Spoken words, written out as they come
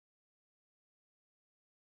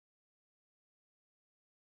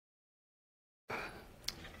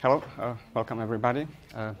Hello, welcome everybody.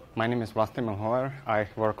 My name is Vlastimil Holer. I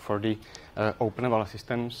work for the OpenNebula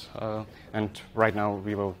systems, and right now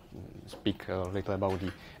we will speak a little about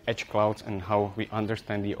the edge clouds and how we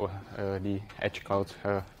understand the edge clouds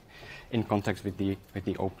in context with the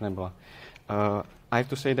OpenNebula. I have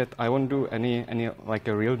to say that I won't do any like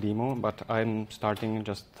a real demo, but I'm starting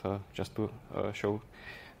just to show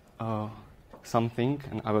something,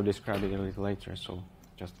 and I will describe it a little later. So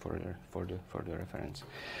just for the reference.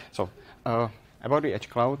 So about the edge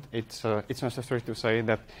cloud, it's necessary to say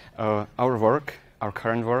that our work, our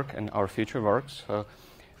current work, and our future works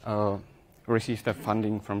receive the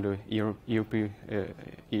funding from the EU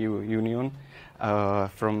Union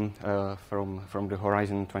from the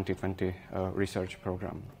Horizon 2020 research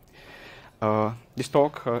program. This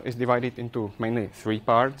talk is divided into mainly three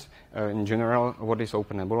parts. In general, what is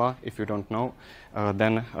OpenNebula, if you don't know,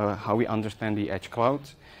 then how we understand the edge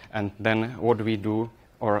clouds, and then what we do,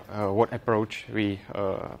 or what approach we,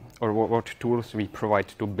 or what tools we provide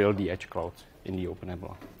to build the edge clouds in the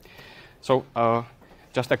OpenNebula. So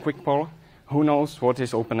just a quick poll. Who knows what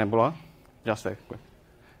is OpenNebula? Just a quick.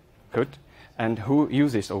 Good. And who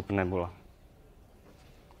uses OpenNebula?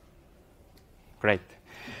 Great.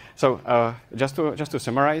 So just to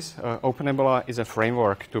summarize, OpenNebula is a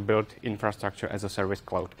framework to build infrastructure as a service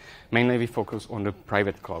cloud. Mainly we focus on the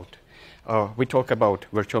private cloud. We talk about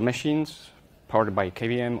virtual machines powered by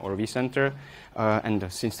KVM or vCenter,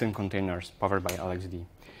 and system containers powered by LXD.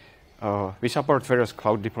 We support various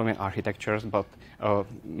cloud deployment architectures, but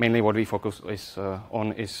mainly what we focus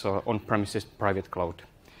on is on-premises private cloud.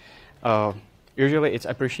 Usually it's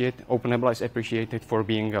OpenNebula is appreciated for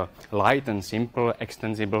being light and simple,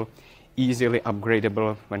 extensible, easily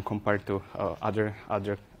upgradable when compared to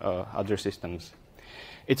other systems.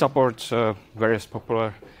 It supports various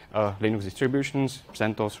popular Linux distributions,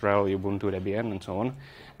 CentOS, RHEL, Ubuntu, Debian, and so on,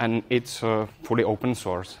 and it's fully open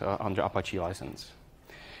source under Apache license.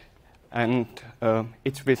 And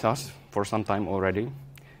it's with us for some time already.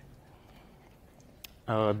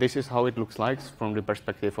 This is how it looks like from the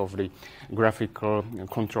perspective of the graphical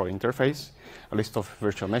control interface. A list of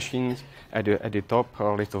virtual machines. At the top,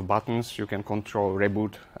 a list of buttons. You can control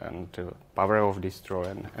reboot and power off, distro,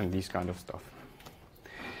 and these kind of stuff.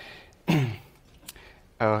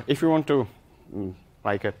 If you want to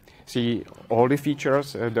see all the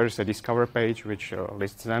features, there is a discover page which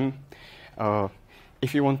lists them.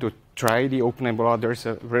 If you want to try the OpenNebula, there is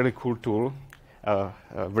a really cool tool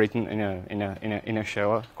written in a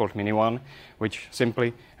shell called Mini1, which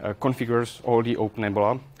simply configures all the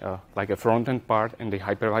OpenNebula, like a front-end part and the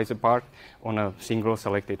hypervisor part, on a single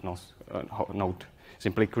selected node.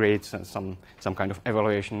 Simply creates some kind of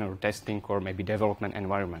evaluation or testing or maybe development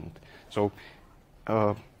environment. So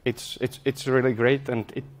it's really great,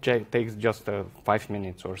 and it takes just 5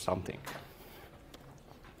 minutes or something.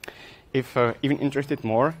 If even interested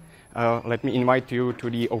more, let me invite you to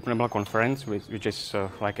the OpenNebula conference, which is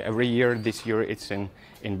like every year. This year it's in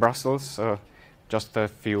Brussels, just a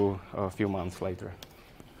few months later.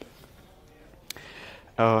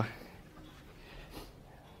 Now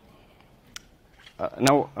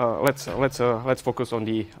let's focus on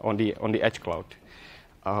the edge cloud.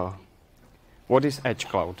 What is edge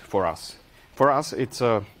cloud for us? For us, it's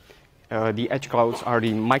the edge clouds are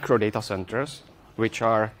the micro data centers, which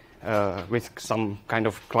are with some kind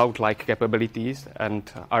of cloud-like capabilities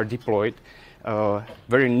and are deployed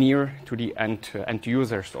very near to the end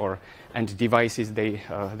users or end devices they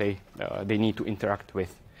need to interact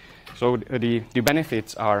with. So the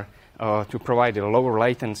benefits are to provide lower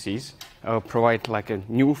latencies, provide like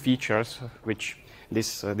new features which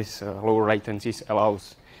this lower latencies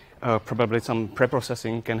allows. Probably some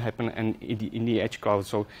preprocessing can happen in the edge cloud,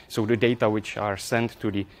 so the data which are sent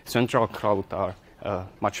to the central cloud are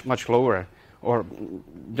much lower, or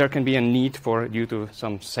there can be a need due to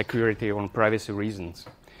some security or privacy reasons.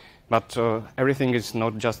 But everything is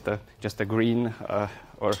not just a green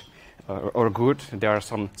or good. There are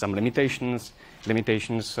some limitations.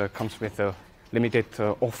 Limitations comes with a limited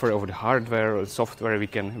offer of the hardware or software we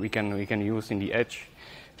can use in the edge,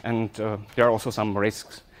 and there are also some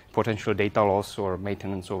risks, potential data loss or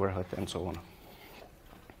maintenance overhead, and so on.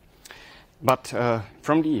 But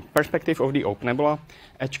from the perspective of the OpenNebula,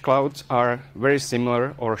 edge clouds are very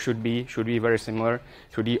similar, or should be very similar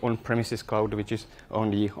to the on-premises cloud, which is on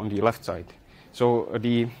the left side. So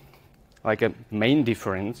the main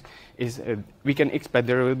difference is we can expect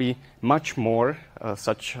there will be much more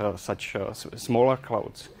such smaller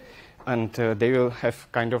clouds, and they will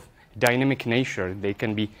have kind of dynamic nature. They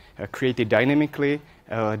can be created dynamically,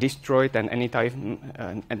 destroyed at any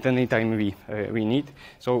time we need.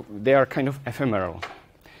 So they are kind of ephemeral.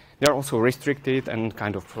 they are also restricted and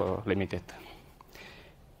kind of limited.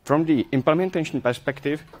 From the implementation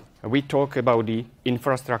perspective, we talk about the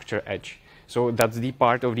infrastructure edge. So that's the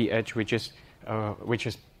part of the edge which is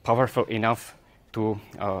powerful enough to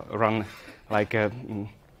run like a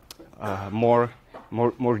more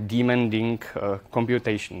demanding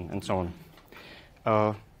computation and so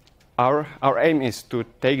on. Our aim is to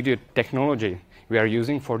take the technology we are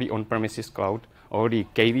using for the on-premises cloud, or the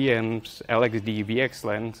KVMs, LXD,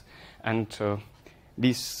 VXLANs, and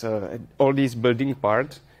all these building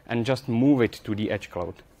parts, and just move it to the edge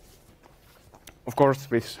cloud. Of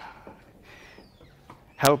course, with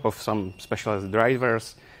help of some specialized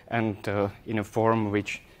drivers and in a form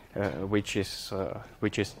which is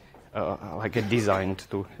like designed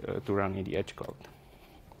to run in the edge cloud.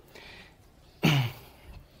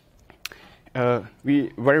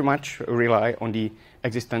 We very much rely on the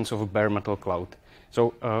existence of a bare metal cloud.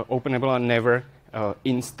 So OpenNebula never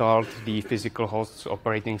installed the physical hosts,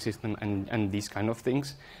 operating system, and these kind of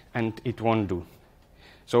things, and it won't do.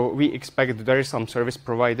 So we expect there is some service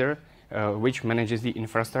provider which manages the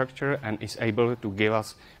infrastructure and is able to give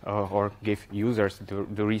us or give users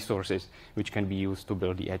the resources which can be used to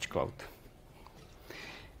build the edge cloud.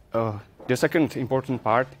 The second important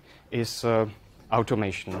part is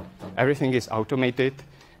automation. Everything is automated.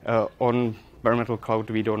 On bare metal cloud,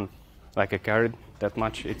 we don't care that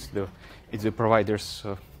much. It's the provider's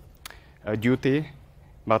duty,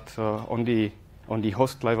 but on the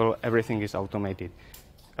host level, everything is automated.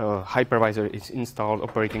 Hypervisor is installed,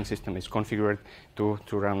 operating system is configured to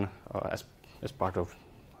run as part of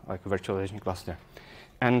like a virtualization cluster.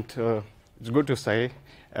 And it's good to say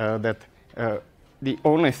that the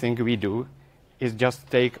only thing we do is just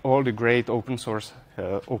take all the great open source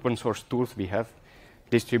tools we have,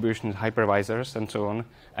 distributions, hypervisors, and so on,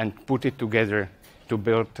 and put it together to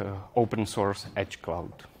build open source edge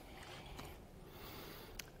cloud.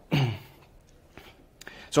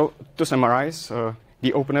 So to summarize,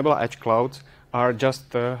 the OpenNebula edge clouds are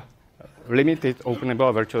just limited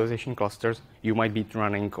OpenNebula virtualization clusters you might be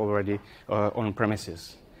running already on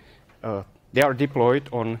premises. They are deployed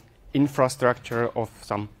on infrastructure of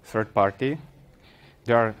some third party.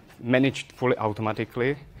 They are managed fully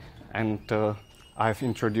automatically, and I've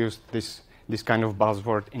introduced this kind of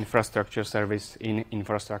buzzword, infrastructure service in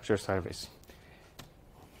infrastructure service.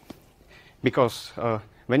 Because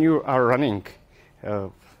when you are running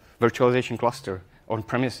virtualization cluster on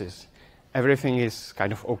premises, everything is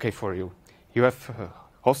kind of okay for you. You have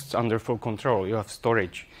hosts under full control, you have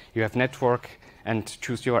storage, you have network, and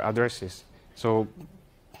choose your addresses. So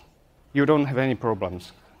you don't have any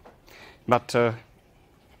problems. But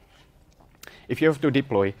if you have to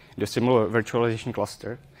deploy the similar virtualization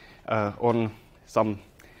cluster on some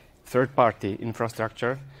third-party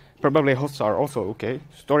infrastructure, probably hosts are also okay,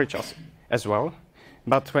 storage as well.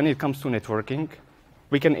 But when it comes to networking,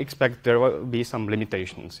 we can expect there will be some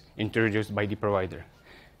limitations introduced by the provider.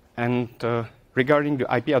 And regarding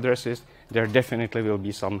the IP addresses, there definitely will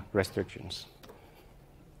be some restrictions.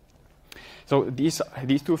 So these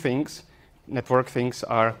two things, network things,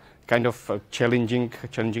 are kind of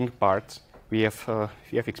challenging parts we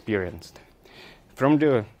have experienced. From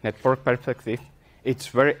the network perspective, it's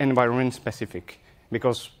very environment specific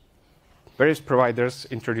because various providers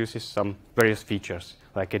introduces some various features,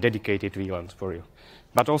 like a dedicated VLANs for you,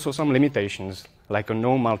 but also some limitations, like a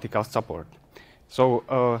no multicast support. So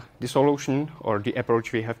the solution or the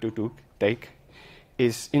approach we have to take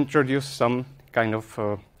is introduce some kind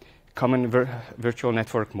of common virtual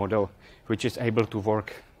network model, which is able to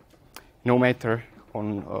work no matter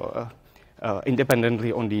on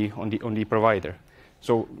independently on the provider.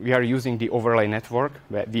 So we are using the overlay network,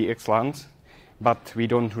 VXLANs, but we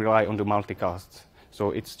don't rely on the multicasts. So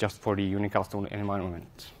it's just for the unicast only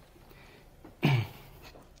environment.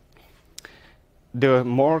 The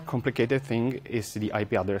more complicated thing is the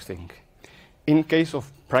IP addressing. In case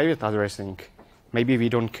of private addressing, maybe we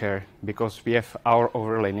don't care because we have our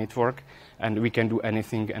overlay network and we can do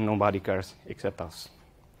anything and nobody cares except us.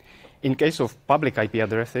 In case of public IP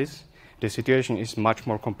addresses, the situation is much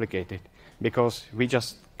more complicated because we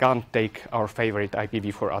just can't take our favorite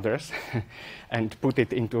IPv4 address and put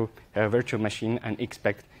it into a virtual machine and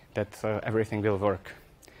expect that everything will work.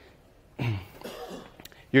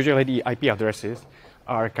 Usually the IP addresses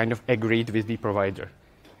are kind of agreed with the provider.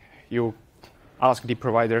 You ask the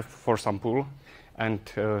provider for some pool and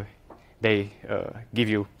they give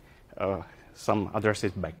you some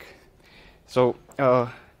addresses back. So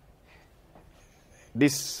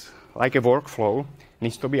this, like a workflow,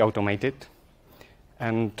 needs to be automated.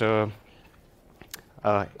 And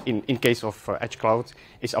in case of edge clouds,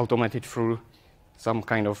 it's automated through some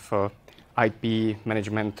kind of IP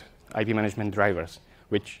management drivers,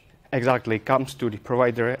 which exactly comes to the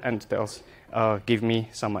provider and tells, give me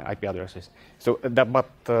some IP addresses. So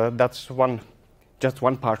that's just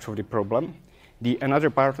one part of the problem. The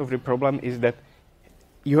another part of the problem is that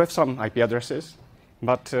you have some IP addresses,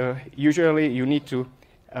 but usually you need to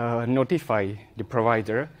notify the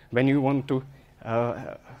provider when you want to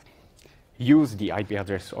use the IP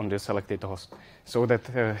address on the selected host, so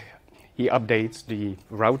that he updates the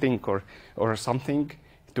routing or something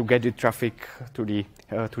to get the traffic to the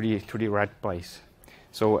right place.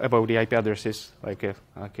 So about the IP addresses,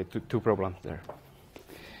 two problems there.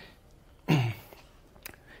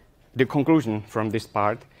 The conclusion from this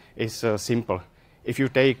part is simple. If you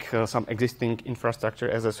take some existing infrastructure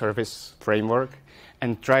as a service framework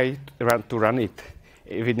and try to run it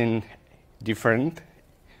within different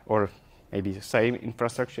or maybe the same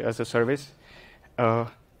infrastructure as a service,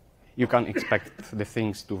 you can expect the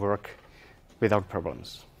things to work without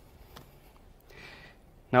problems.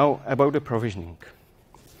 Now about the provisioning.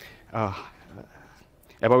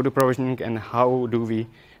 About the provisioning and how do we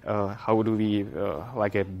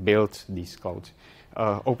build these clouds.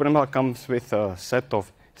 OpenNebula comes with a set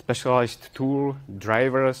of specialized tool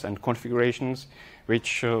drivers and configurations,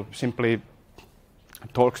 which simply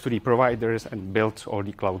talks to the providers and builds all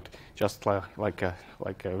the cloud just like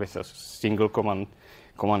with a single command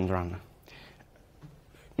run.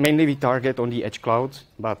 Mainly we target on the edge clouds,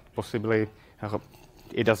 but possibly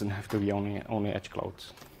it doesn't have to be only edge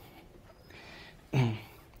clouds.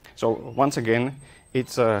 So once again,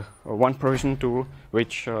 it's a oneprovision tool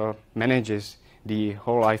which manages the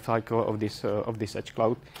whole life cycle of this edge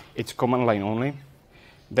cloud. It's command line only.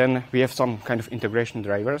 Then we have some kind of integration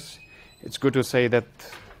drivers. It's good to say that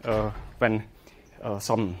when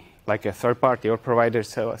some like a third party or provider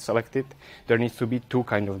selected, there needs to be two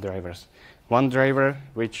kind of drivers. One driver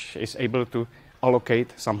which is able to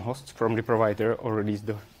allocate some hosts from the provider or release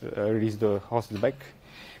the host back,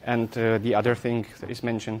 and the other thing that is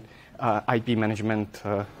mentioned, IP management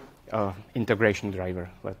integration driver,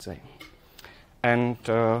 let's say. And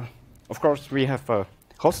of course, we have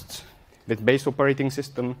hosts with base operating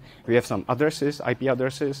system. We have some addresses, IP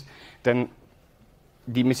addresses. Then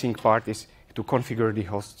the missing part is to configure the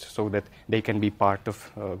hosts so that they can be part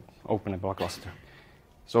of OpenNebula cluster.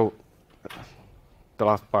 So the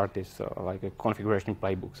last part is like a configuration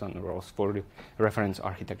playbooks and rules for the reference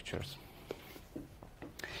architectures.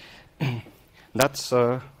 That's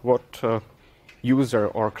what user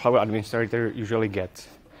or cloud administrator usually gets.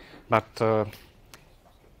 But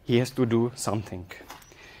he has to do something.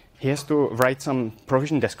 He has to write some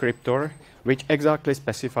provision descriptor which exactly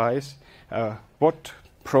specifies what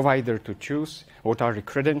provider to choose, what are the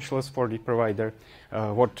credentials for the provider,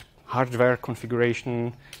 what hardware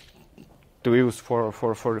configuration to use for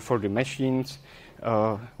the machines,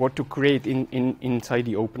 what to create inside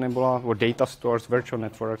the OpenNebula, what data stores, virtual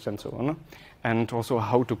networks, and so on, and also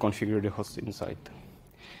how to configure the hosts inside.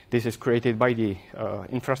 This is created by the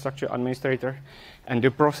infrastructure administrator, and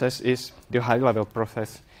the process is, the high-level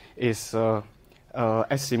process is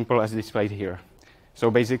as simple as displayed here. So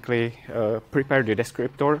basically, prepare the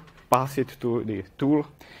descriptor, pass it to the tool,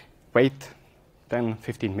 wait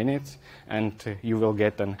 10-15 minutes, and you will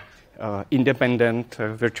get an independent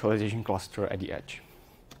virtualization cluster at the edge.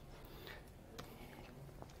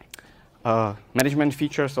 Management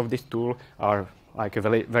features of this tool are like a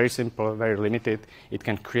very simple, very limited. It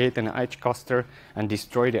can create an edge cluster and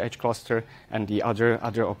destroy the edge cluster, and the other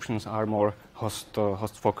options are more host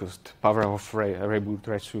focused, power off, reboot,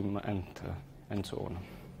 resume, and so on.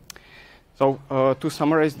 So to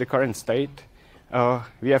summarize the current state,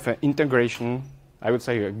 we have an integration, I would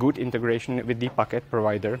say a good integration with the packet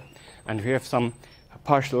provider, and we have some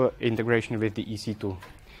partial integration with the EC2.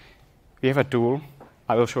 We have a tool,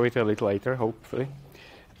 I will show it a little later, hopefully,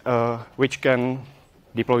 which can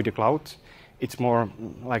deploy the cloud. It's more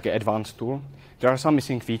like an advanced tool. There are some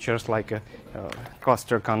missing features, like a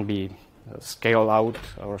cluster can be scale out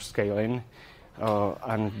or scale in,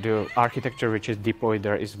 and the architecture which is deployed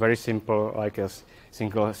there is very simple, like a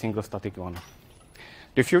single static one.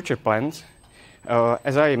 The future plans,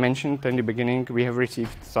 as I mentioned in the beginning, we have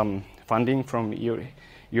received some funding from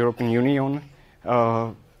European Union.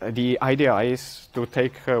 The idea is to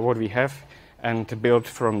take what we have and build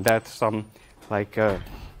from that some like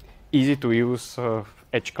easy to use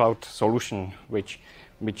edge cloud solution, which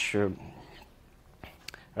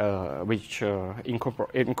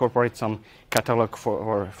incorporates some catalog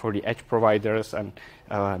for the edge providers and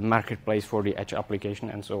marketplace for the edge application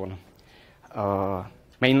and so on.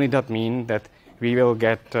 Mainly that means that we will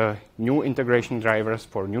get new integration drivers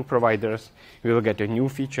for new providers. We will get new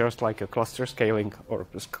features like a cluster scaling or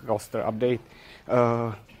cluster update.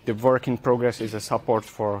 The work in progress is a support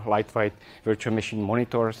for lightweight virtual machine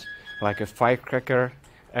monitors, like a firecracker,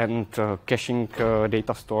 and caching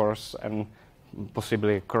data stores, and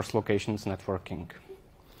possibly cross-locations networking.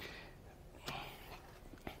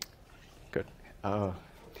 Good.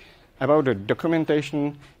 About the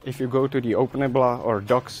documentation, if you go to the OpenNebula or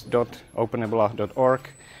docs.opennebula.org,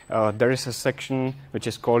 there is a section which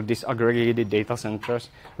is called Disaggregated Data Centers,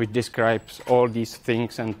 which describes all these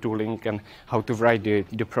things and tooling and how to write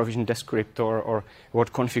the provision descriptor or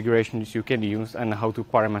what configurations you can use and how to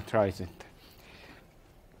parameterize it.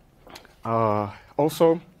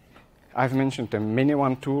 Also, I've mentioned the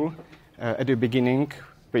Mini1 tool at the beginning,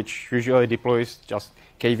 which usually deploys just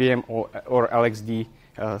KVM or LXD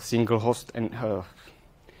single host and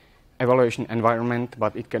evaluation environment,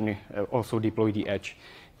 but it can also deploy the edge.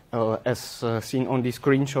 As seen on the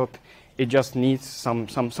screenshot, it just needs some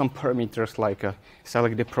parameters like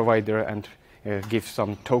select the provider and give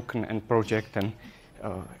some token and project, and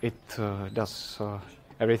it does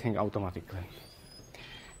everything automatically.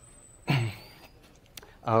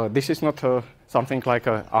 This is not something like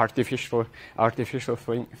an artificial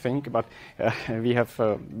thing, but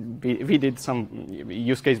we did some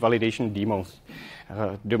use case validation demos.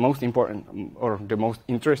 The most important or the most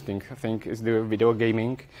interesting thing is the video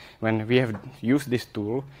gaming, when we have used this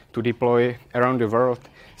tool to deploy around the world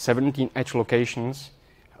 17 edge locations,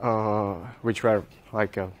 which were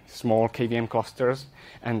like small KVM clusters,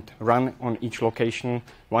 and run on each location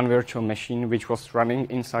one virtual machine, which was running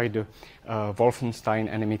inside the Wolfenstein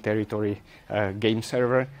enemy territory game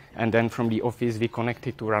server. And then from the office, we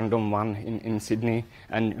connected to random one in Sydney,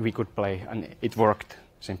 and we could play, and it worked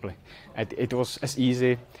simply. It was as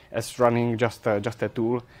easy as running just a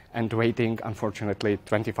tool and waiting, unfortunately,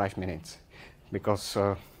 25 minutes, because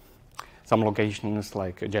some locations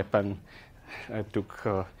like Japan took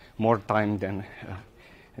more time than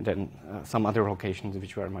some other locations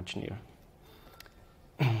which were much nearer.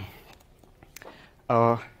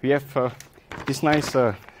 We have this nice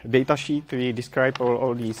data sheet. We describe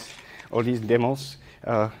all these demos.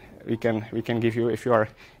 We can give you if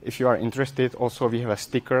you are interested. Also, we have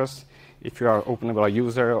stickers. If you are OpenNebula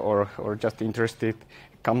user or just interested,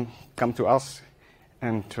 come to us,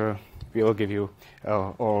 and we will give you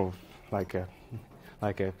all like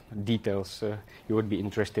details you would be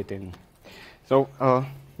interested in. So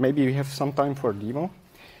maybe we have some time for demo.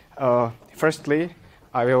 Firstly,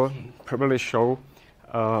 I will probably show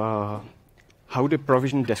how the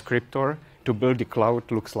provision descriptor to build the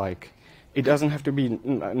cloud looks like. It doesn't have to be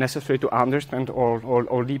necessary to understand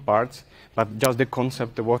all the parts, but just the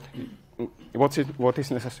concept of what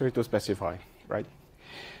is necessary to specify, right?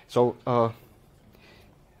 So on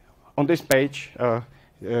this page,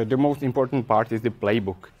 the most important part is the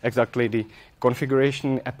playbook, exactly the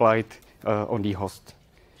configuration applied on the host.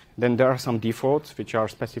 Then there are some defaults which are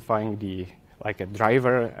specifying like a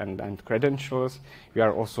driver and credentials. We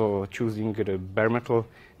are also choosing the bare metal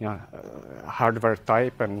hardware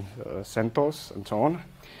type and CentOS and so on.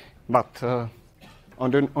 But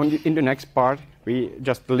in the next part, we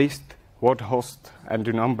just list what host and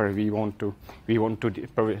the number we want to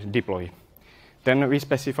deploy. Then we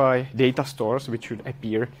specify data stores which should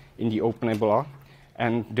appear in the OpenNebula,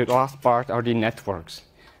 and the last part are the networks.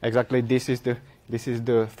 Exactly, this is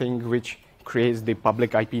the thing which creates the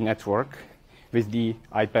public IP network with the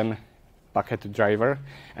IPAM packet driver,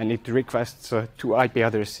 and it requests two IP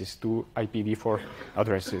addresses, two IPv4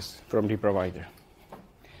 addresses from the provider.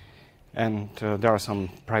 And there are some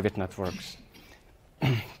private networks.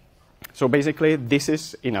 So basically, this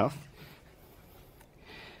is enough.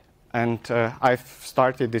 And I've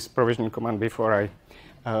started this provision command before I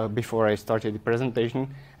started the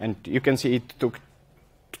presentation, and you can see it took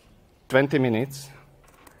 20 minutes.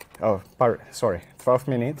 12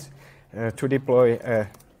 minutes to deploy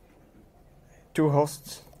 2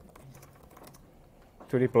 hosts,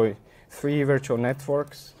 to deploy 3 virtual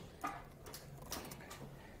networks,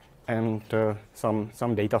 and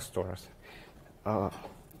some data stores.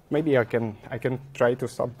 Maybe I can try to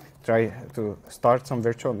start some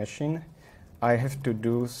virtual machine. I have to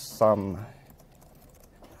do some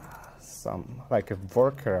like a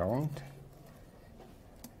workaround.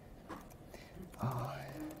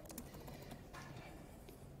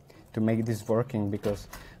 To make this working, because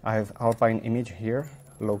I have Alpine image here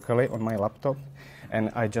locally on my laptop, and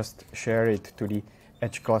I just share it to the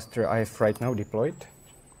edge cluster I have right now deployed.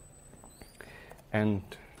 And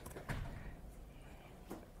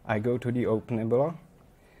I go to the OpenNebula.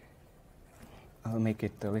 I'll make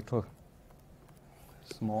it a little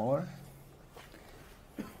smaller.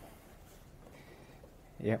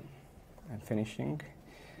 Yeah, I'm finishing.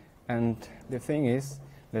 And the thing is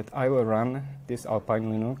that I will run this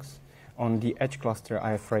Alpine Linux on the edge cluster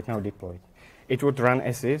I have right now deployed. It would run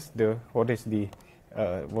as is. The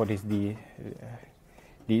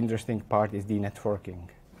interesting part is the networking.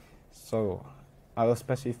 So I will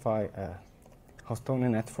specify a host-only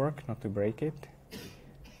network, not to break it,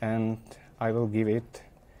 and I will give it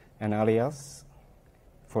an alias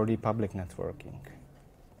for the public networking.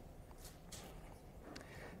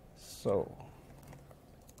 So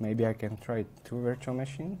maybe I can try 2 virtual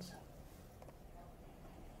machines.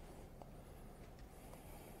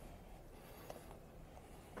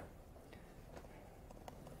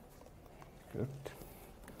 Good.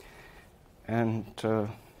 And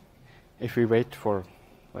if we wait for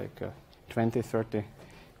like 20, 30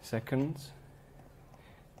 seconds,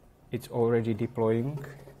 it's already deploying.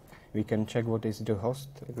 We can check what is the host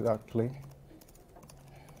exactly.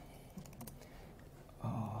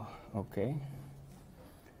 Okay.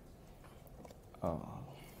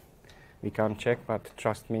 We can't check, but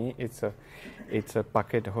trust me, it's a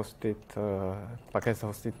packet hosted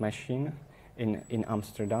machine in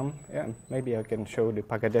Amsterdam. Yeah, maybe I can show the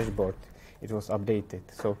packet dashboard. It was updated,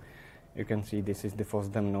 so you can see this is the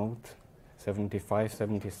FOSDEM node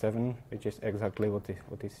 7577, which is exactly what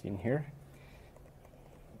is in here.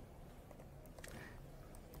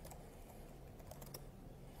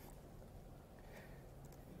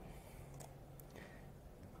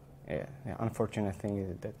 Yeah, the unfortunate thing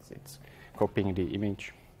is that it's copying the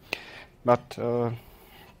image. But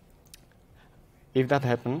if that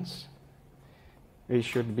happens, we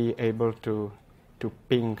should be able to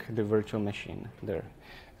ping the virtual machine there.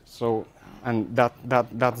 So, and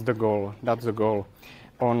that's the goal. That's the goal.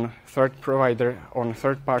 On third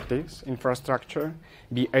parties infrastructure,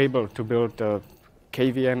 be able to build a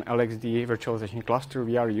KVM LXD virtualization cluster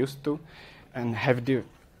we are used to, and have the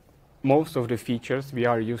most of the features we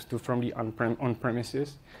are used to from the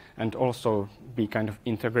on-premises, and also be kind of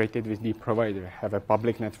integrated with the provider, have a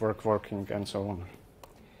public network working, and so on.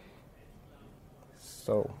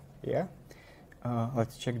 So, yeah,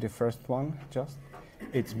 let's check the first one. Just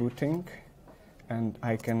it's booting, and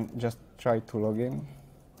I can just try to log in.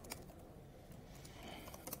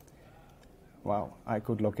 Wow, I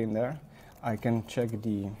could log in there. I can check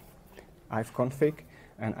the ifconfig,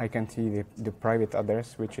 and I can see the private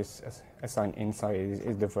address, which is assigned inside,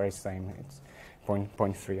 is the very same. It's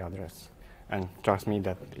 0.3 address. And trust me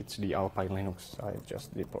that it's the Alpine Linux I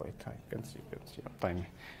just deployed. I can see uptime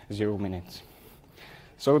 0 minutes.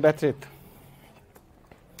 So that's it.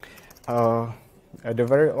 The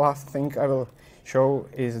very last thing I will show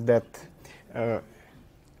is that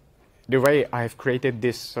the way I've created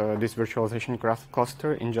this virtualization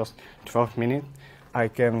cluster in just 12 minutes, I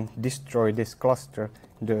can destroy this cluster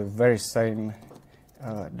the very same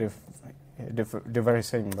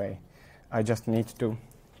way. I just need to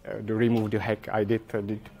remove the hack I did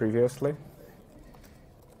previously.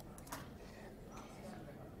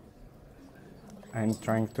 I'm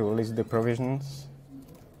trying to list the provisions,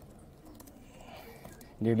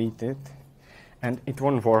 delete it, and it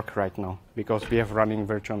won't work right now because we have running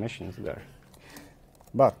virtual machines there.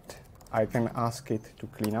 But I can ask it to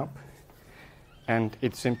clean up, and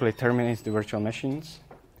it simply terminates the virtual machines,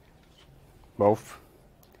 both.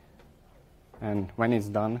 And when it's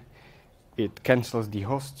done, it cancels the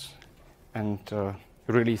hosts and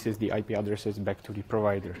releases the IP addresses back to the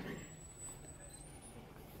provider.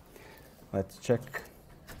 Let's check.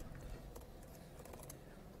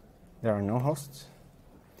 There are no hosts.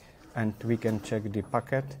 And we can check the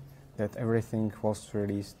packet that everything was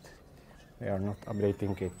released. They are not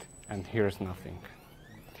updating it, and here's nothing.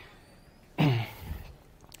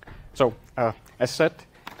 So, as said,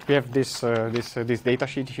 we have this data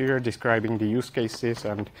sheet here describing the use cases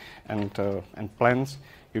and plans.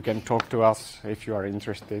 You can talk to us if you are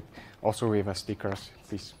interested. Also, we have stickers.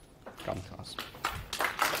 Please come to us.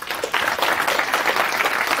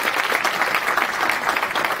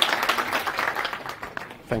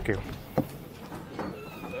 Thank you.